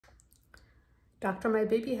Doctor, my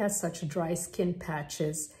baby has such dry skin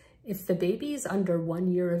patches. If the baby is under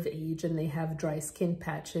 1 year of age and they have dry skin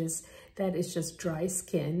patches, that is just dry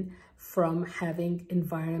skin from having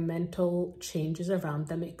environmental changes around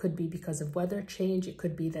them. It could be because of weather change. It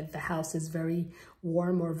could be that the house is very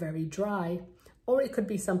warm or very dry, or it could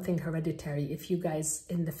be something hereditary if you guys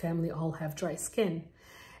in the family all have dry skin.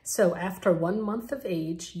 So after 1 month of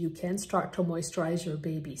age, you can start to moisturize your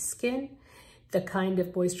baby's skin. The kind of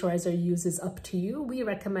moisturizer you use is up to you. We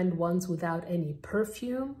recommend ones without any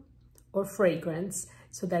perfume or fragrance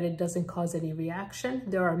so that it doesn't cause any reaction.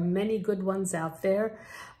 There are many good ones out there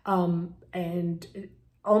and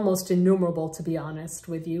almost innumerable, to be honest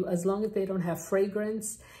with you, as long as they don't have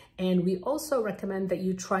fragrance. And we also recommend that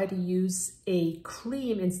you try to use a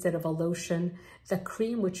cream instead of a lotion. The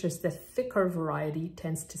cream, which is the thicker variety,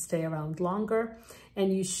 tends to stay around longer.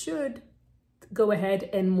 And you should go ahead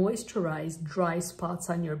and moisturize dry spots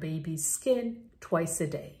on your baby's skin twice a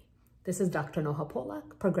day. This is Dr. Noha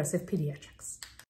Polack, Progressive Pediatrics.